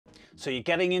So you're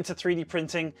getting into 3D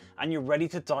printing and you're ready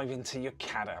to dive into your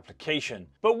CAD application.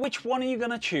 But which one are you going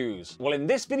to choose? Well, in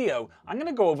this video, I'm going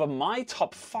to go over my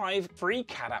top 5 free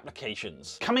CAD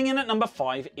applications. Coming in at number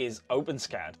 5 is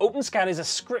OpenSCAD. OpenSCAD is a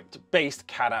script-based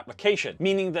CAD application,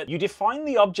 meaning that you define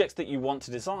the objects that you want to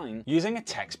design using a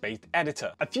text-based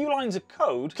editor. A few lines of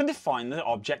code can define the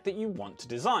object that you want to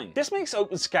design. This makes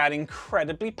OpenSCAD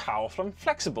incredibly powerful and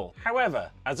flexible.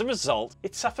 However, as a result,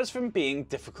 it suffers from being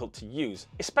difficult to use,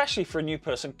 especially for a new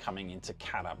person coming into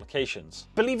CAD applications.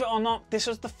 Believe it or not, this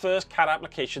was the first CAD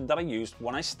application that I used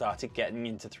when I started getting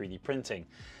into 3D printing,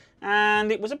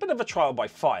 and it was a bit of a trial by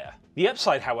fire. The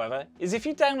upside, however, is if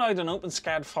you download an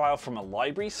OpenSCAD file from a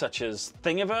library such as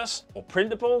Thingiverse or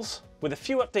Printables, with a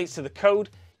few updates to the code,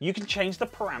 you can change the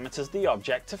parameters of the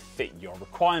object to fit your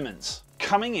requirements.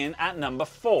 Coming in at number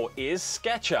 4 is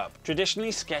SketchUp.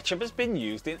 Traditionally, SketchUp has been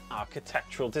used in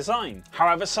architectural design.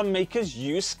 However, some makers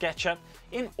use SketchUp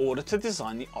in order to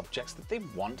design the objects that they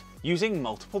want using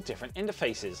multiple different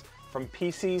interfaces, from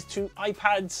PCs to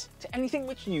iPads to anything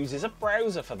which uses a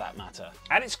browser for that matter.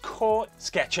 At its core,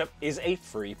 SketchUp is a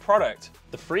free product.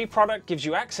 The free product gives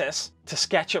you access to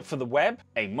SketchUp for the web,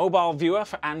 a mobile viewer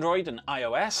for Android and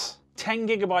iOS, 10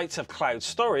 gigabytes of cloud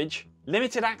storage,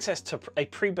 limited access to a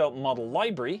pre-built model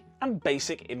library, and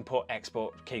basic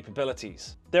import-export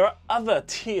capabilities. There are other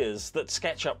tiers that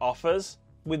SketchUp offers,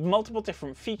 with multiple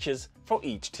different features for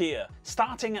each tier,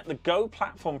 starting at the Go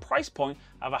platform price point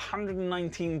of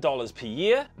 $119 per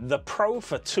year, the Pro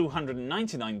for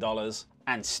 $299,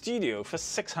 and Studio for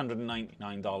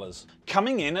 $699.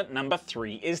 Coming in at number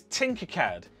 3 is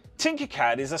TinkerCAD.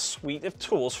 TinkerCAD is a suite of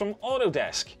tools from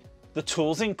Autodesk. The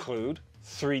tools include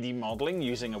 3D modeling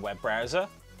using a web browser,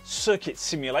 circuit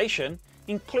simulation,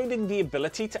 including the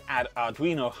ability to add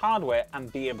Arduino hardware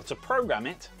and be able to program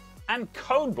it, and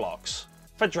code blocks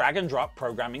for drag and drop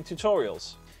programming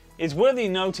tutorials. It's worthy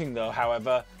noting though,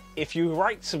 however, if you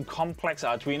write some complex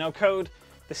Arduino code,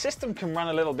 the system can run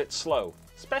a little bit slow,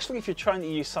 especially if you're trying to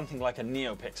use something like a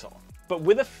NeoPixel. But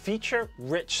with a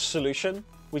feature-rich solution,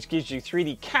 which gives you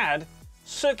 3D CAD,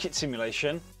 circuit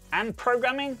simulation, and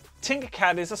programming,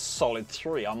 TinkerCAD is a solid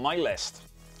 3 on my list.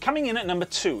 Coming in at number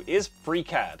 2 is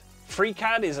FreeCAD.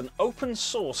 FreeCAD is an open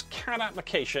source CAD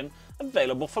application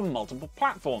available for multiple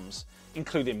platforms,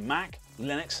 including Mac,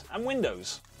 Linux, and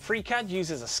Windows. FreeCAD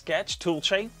uses a sketch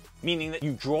toolchain, meaning that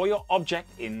you draw your object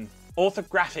in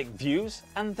orthographic views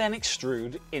and then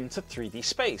extrude into 3D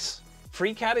space.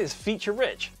 FreeCAD is feature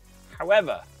rich.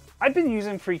 However, I've been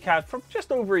using FreeCAD for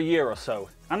just over a year or so,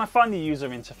 and I find the user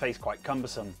interface quite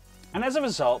cumbersome. And as a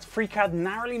result, FreeCAD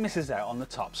narrowly misses out on the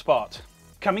top spot.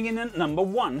 Coming in at number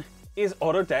 1 is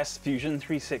Autodesk Fusion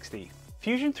 360.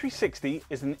 Fusion 360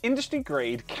 is an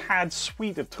industry-grade CAD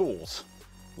suite of tools.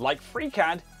 Like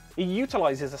FreeCAD, it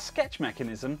utilizes a sketch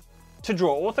mechanism to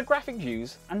draw orthographic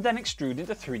views and then extrude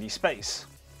into 3D space.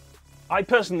 I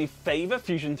personally favor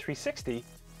Fusion 360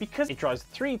 because it drives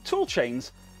 3 tool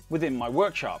chains within my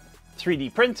workshop: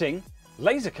 3D printing,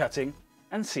 laser cutting,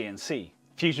 and CNC.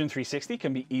 Fusion 360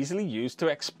 can be easily used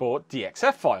to export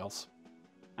DXF files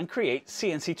and create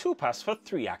CNC toolpaths for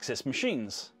 3-axis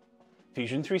machines.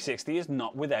 Fusion 360 is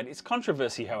not without its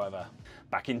controversy, however.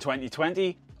 Back in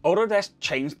 2020, Autodesk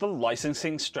changed the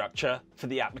licensing structure for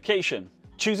the application,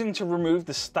 choosing to remove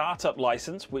the startup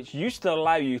license, which used to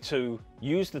allow you to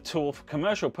use the tool for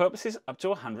commercial purposes up to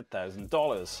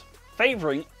 $100,000,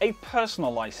 favoring a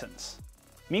personal license,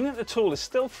 meaning that the tool is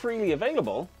still freely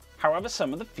available. However,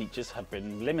 some of the features have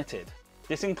been limited.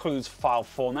 This includes file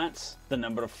formats, the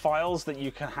number of files that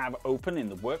you can have open in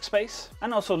the workspace,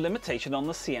 and also limitation on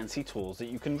the CNC tools that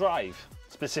you can drive,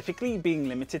 specifically being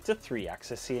limited to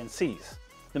 3-axis CNCs.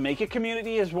 The maker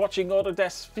community is watching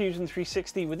Autodesk Fusion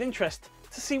 360 with interest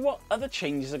to see what other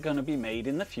changes are going to be made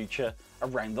in the future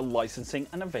around the licensing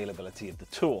and availability of the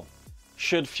tool.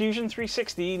 Should Fusion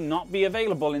 360 not be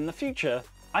available in the future,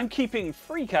 I'm keeping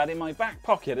FreeCAD in my back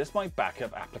pocket as my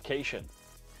backup application.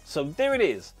 So there it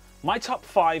is, my top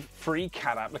 5 free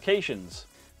CAD applications.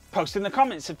 Post in the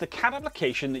comments if the CAD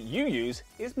application that you use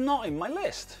is not in my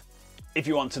list. If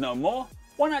you want to know more,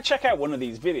 why not check out one of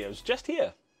these videos just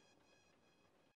here.